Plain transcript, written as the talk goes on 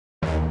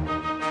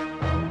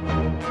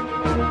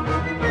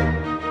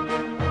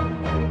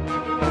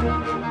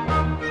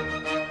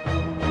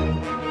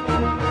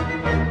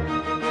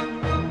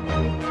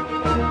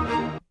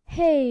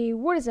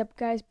What is up,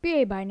 guys?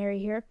 BA Binary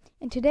here,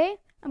 and today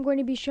I'm going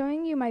to be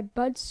showing you my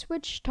bud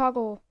switch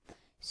toggle.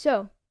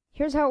 So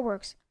here's how it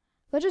works.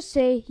 Let's just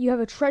say you have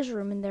a treasure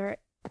room in there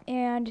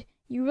and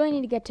you really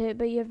need to get to it,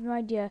 but you have no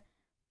idea.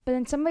 But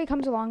then somebody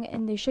comes along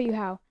and they show you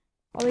how.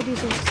 All they do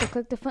is just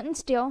click the flint and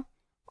steel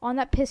on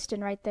that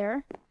piston right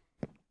there,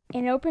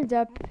 and it opens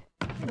up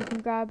and you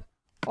can grab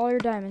all your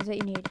diamonds that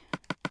you need.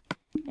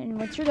 And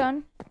once you're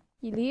done,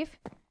 you leave,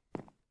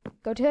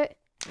 go to it,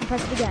 and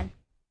press it again.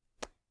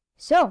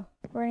 So,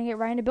 we're going to get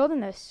right into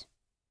building this.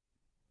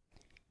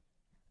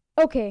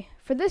 Okay,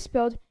 for this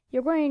build,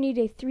 you're going to need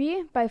a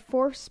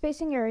 3x4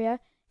 spacing area,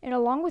 and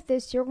along with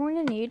this, you're going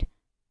to need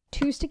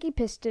 2 sticky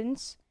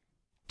pistons,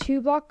 2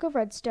 blocks of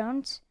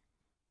redstones,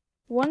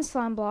 1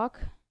 slime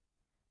block,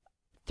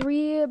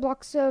 3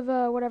 blocks of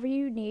whatever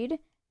you need,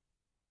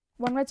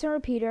 1 redstone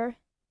repeater,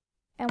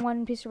 and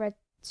 1 piece of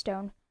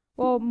redstone.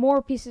 Well,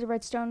 more pieces of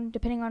redstone,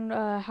 depending on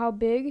how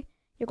big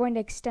you're going to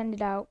extend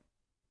it out.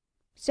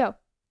 So,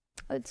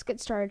 let's get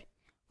started.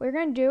 What you're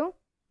going to do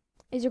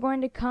is you're going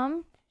to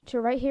come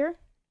to right here,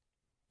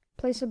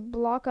 place a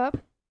block up,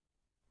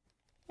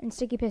 and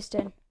sticky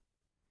piston. And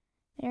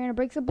you're going to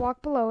break the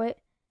block below it,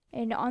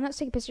 and on that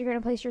sticky piston you're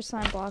going to place your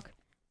slime block.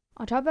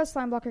 On top of that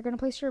slime block you're going to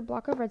place your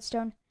block of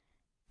redstone,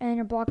 and then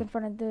your block in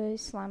front of the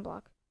slime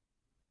block.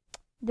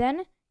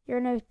 Then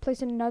you're going to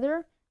place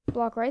another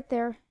block right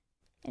there,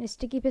 and a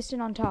sticky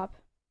piston on top,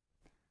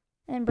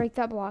 and break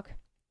that block.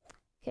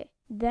 Okay,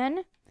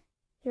 then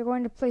you're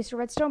going to place a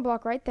redstone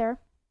block right there,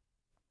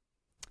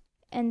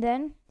 and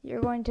then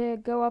you're going to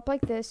go up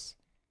like this,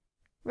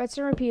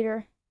 redstone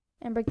repeater,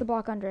 and break the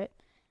block under it.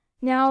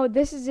 Now,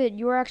 this is it.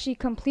 You are actually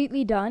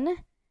completely done,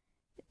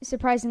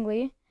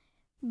 surprisingly.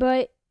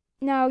 But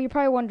now you're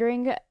probably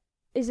wondering,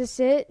 is this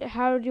it?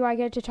 How do I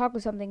get to talk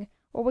with something?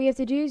 Well, what you have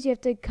to do is you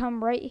have to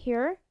come right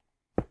here,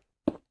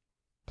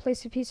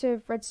 place a piece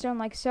of redstone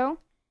like so,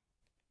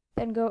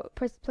 then go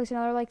place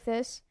another like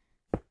this,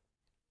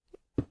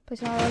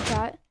 place another like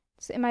that.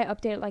 So it might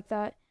update it like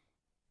that.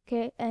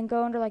 Okay, and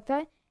go under like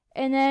that.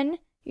 And then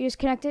you just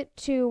connect it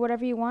to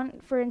whatever you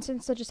want. For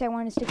instance, let's just say I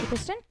want a sticky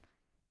piston.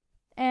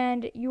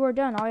 And you are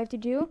done. All you have to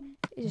do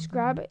is just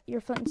grab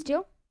your flint and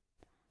steel.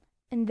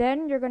 And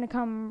then you're going to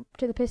come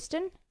to the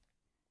piston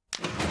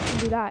and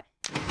do that.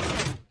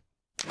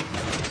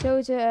 So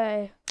it's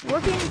a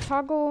working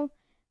toggle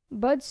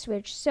bud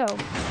switch. So,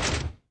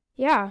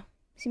 yeah,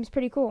 seems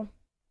pretty cool.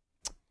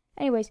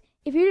 Anyways,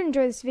 if you did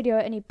enjoy this video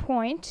at any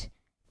point,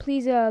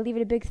 please leave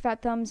it a big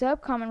fat thumbs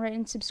up, comment, rate,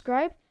 and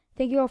subscribe.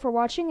 Thank you all for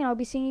watching, and I'll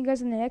be seeing you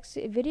guys in the next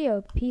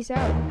video. Peace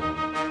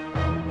out.